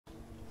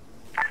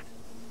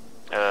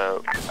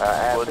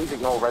Please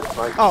ignore red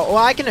smoke. Oh, well,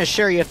 I can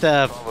assure you, if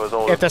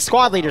the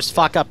squad leaders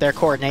fuck up their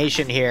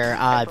coordination here,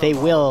 they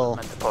will.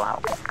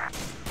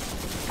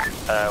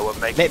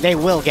 They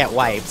will get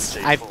wiped.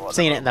 I've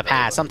seen it in the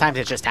past. Sometimes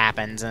it just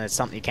happens, and it's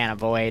something you can't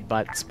avoid,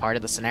 but it's part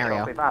of the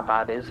scenario. Not that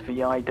bad is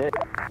VID.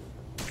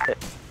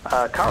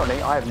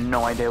 Currently, I have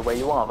no idea where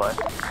you are, though.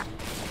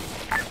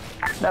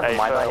 Never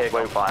mind, I hear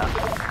gunfire.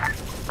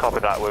 Copy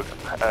that.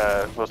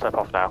 We'll step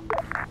off now.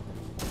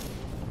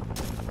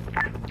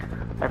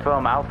 Hey,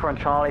 from Alpha and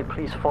Charlie,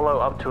 please follow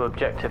up to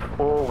Objective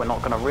 4. We're not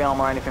going to rearm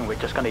or anything, we're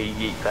just going to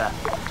yeet there.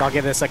 I'll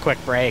give this a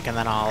quick break, and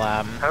then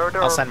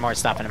I'll send more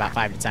stuff in about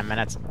 5 to 10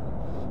 minutes.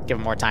 Give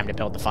them more time to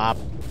build the fob.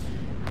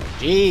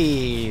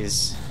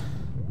 Jeez.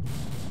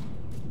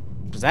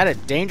 Was that a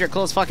danger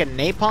close fucking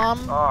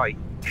napalm? Oh,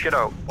 shit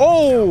out.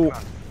 Oh!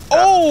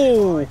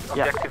 Oh!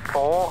 Objective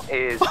 4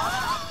 is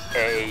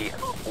a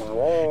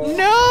wall.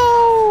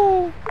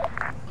 No!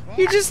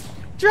 You just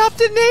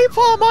dropped a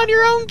napalm on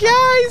your own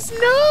guys!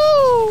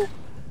 No!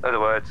 In other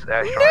words,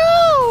 airstrike.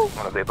 No!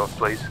 One of the above,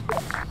 please.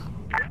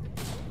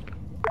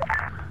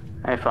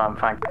 Hey, firm,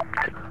 thank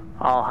you.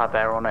 I'll have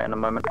air on it in a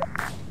moment.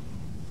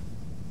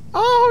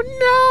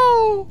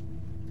 Oh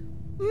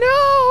no!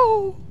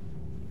 No!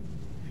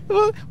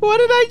 What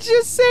did I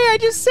just say? I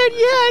just said,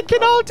 yeah, it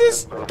can all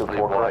just... Due to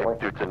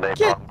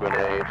napalm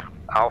grenade.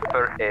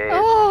 Alpha is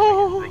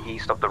Oh. to the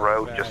east of the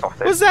road, just off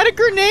there. Was that a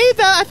grenade?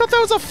 I thought that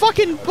was a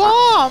fucking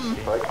bomb!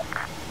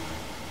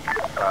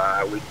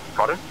 We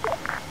got it.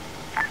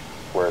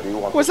 Where do you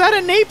want Was that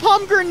a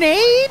napalm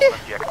grenade?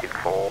 Objective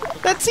 4.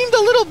 That seemed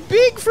a little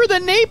big for the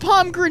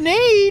napalm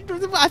grenade.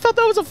 I thought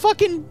that was a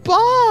fucking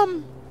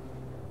bomb.